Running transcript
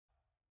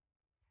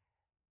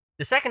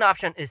The second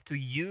option is to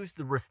use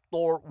the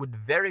restore with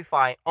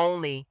verify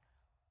only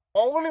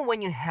when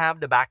you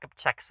have the backup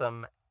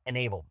checksum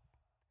enabled.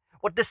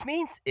 What this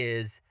means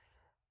is,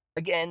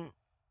 again,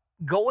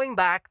 going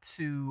back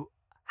to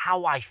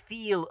how I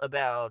feel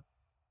about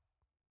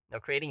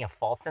creating a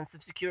false sense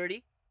of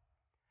security.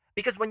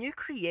 Because when you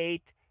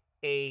create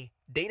a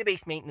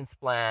database maintenance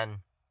plan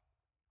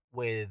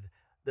with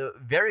the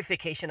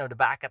verification of the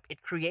backup,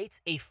 it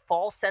creates a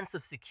false sense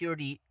of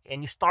security,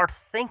 and you start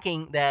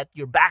thinking that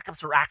your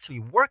backups are actually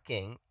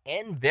working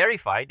and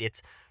verified.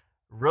 It's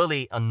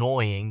really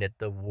annoying that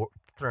the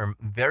term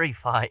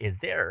verify is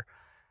there,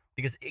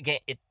 because again,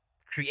 it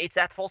creates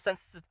that false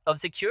sense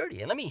of security.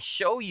 And let me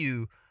show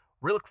you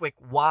real quick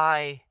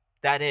why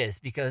that is,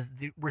 because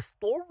the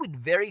restore with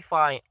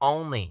verify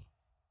only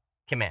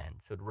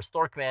command, so the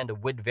restore command, the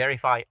with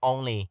verify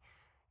only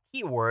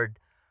keyword,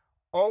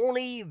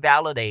 only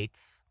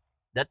validates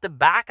that the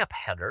backup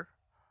header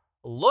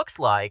looks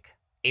like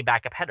a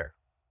backup header.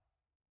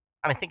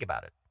 I mean, think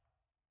about it.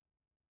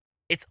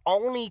 It's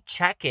only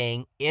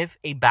checking if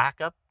a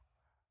backup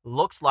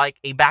looks like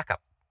a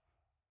backup.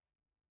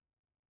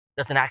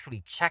 Doesn't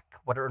actually check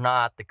whether or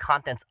not the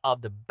contents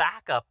of the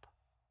backup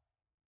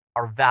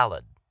are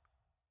valid.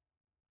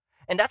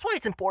 And that's why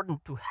it's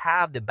important to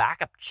have the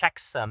backup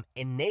checksum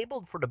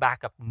enabled for the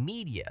backup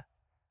media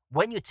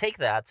when you take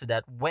that, so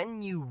that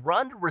when you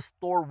run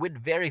restore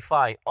with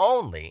verify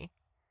only,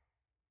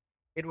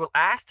 it will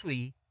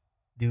actually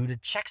do the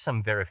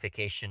checksum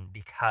verification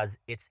because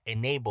it's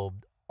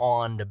enabled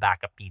on the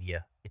backup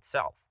media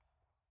itself.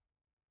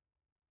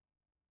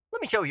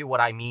 Let me show you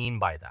what I mean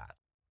by that.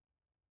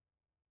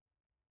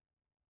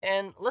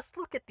 And let's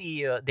look at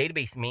the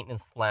database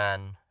maintenance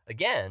plan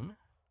again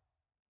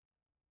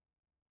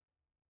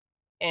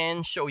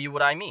and show you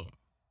what I mean.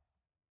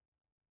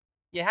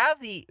 You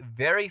have the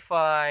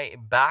verify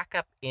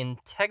backup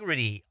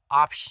integrity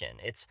option.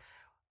 It's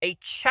a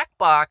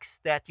checkbox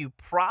that you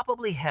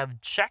probably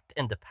have checked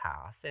in the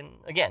past. And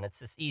again,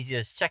 it's as easy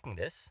as checking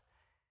this.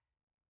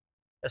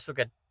 Let's look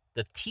at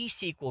the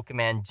T-SQL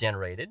command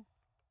generated.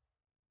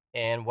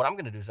 And what I'm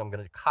going to do is I'm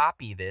going to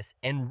copy this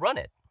and run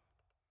it.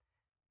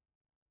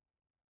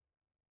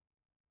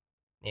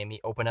 Let me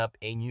open up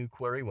a new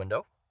query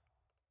window.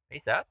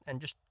 Paste that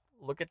and just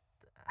look at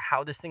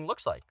how this thing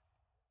looks like.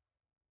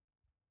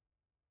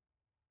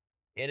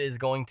 It is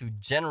going to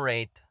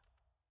generate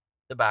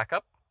the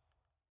backup.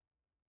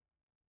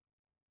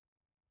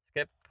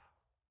 Skip,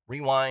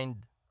 rewind,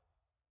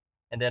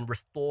 and then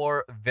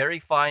restore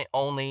verify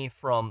only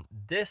from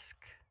disk,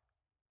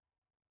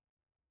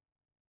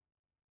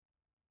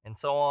 and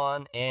so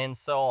on and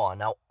so on.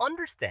 Now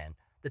understand,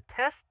 the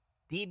test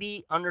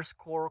db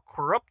underscore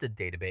corrupted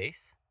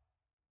database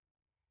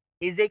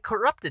is a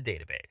corrupted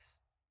database.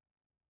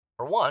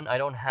 For one, I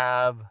don't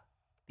have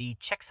the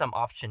checksum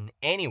option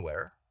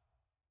anywhere,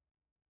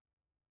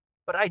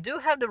 but I do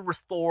have the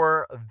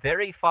restore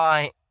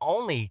verify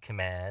only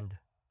command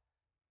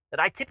that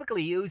I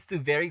typically use to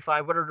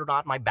verify whether or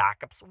not my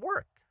backups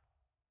work.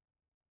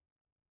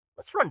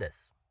 Let's run this.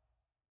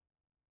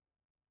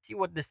 See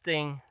what this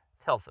thing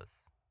tells us.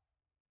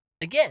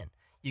 Again,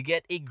 you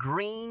get a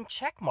green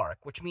check mark,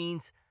 which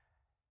means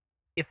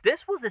if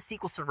this was a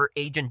SQL Server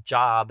agent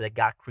job that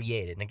got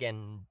created, and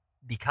again,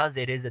 because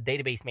it is a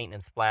database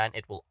maintenance plan,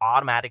 it will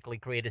automatically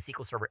create a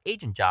SQL Server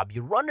agent job.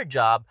 You run a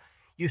job,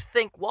 you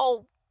think,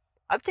 well,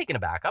 I've taken a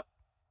backup.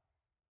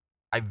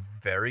 I've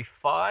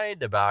verified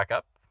the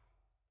backup.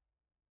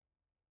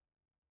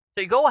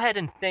 So you go ahead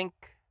and think,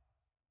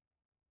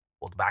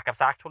 well, the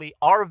backups actually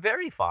are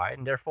verified,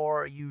 and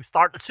therefore you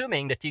start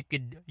assuming that you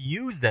could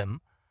use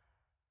them.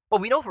 But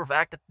we know for a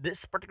fact that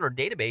this particular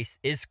database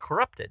is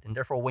corrupted, and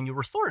therefore when you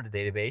restore the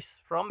database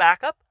from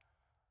backup,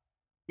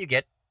 you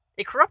get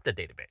a corrupted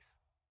database.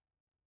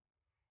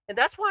 And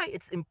that's why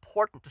it's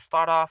important to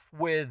start off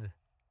with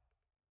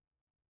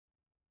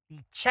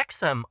the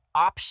checksum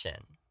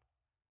option,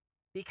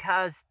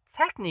 because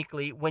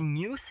technically when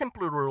you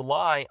simply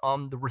rely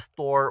on the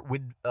restore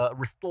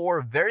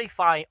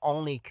verify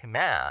only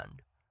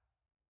command,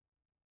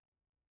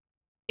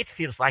 it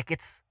feels like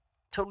it's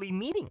totally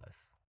meaningless.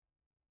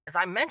 As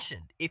I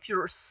mentioned, if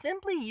you're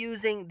simply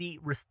using the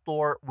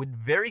restore with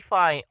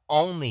verify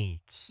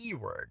only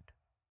keyword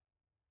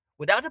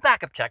without a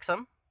backup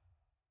checksum,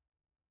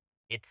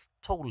 it's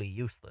totally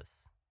useless.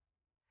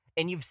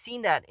 And you've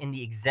seen that in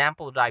the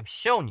example that I've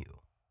shown you.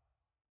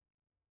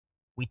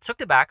 We took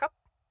the backup.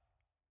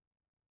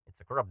 It's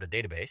a corrupted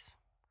database.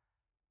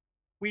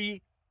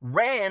 We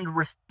ran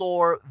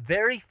restore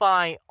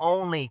verify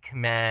only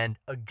command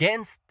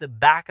against the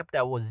backup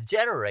that was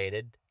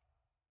generated,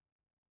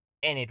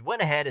 and it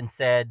went ahead and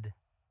said,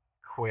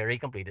 query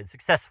completed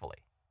successfully.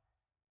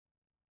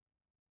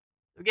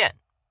 Again,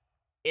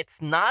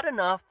 it's not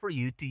enough for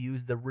you to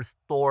use the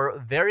restore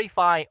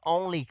verify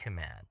only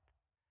command.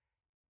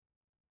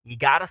 You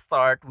gotta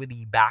start with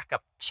the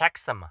backup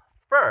checksum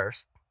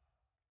first,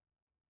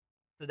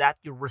 so that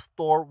your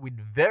restore with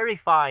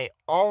verify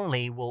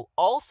only will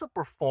also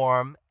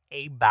perform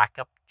a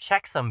backup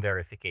checksum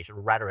verification, or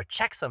rather a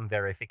checksum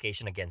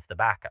verification against the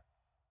backup.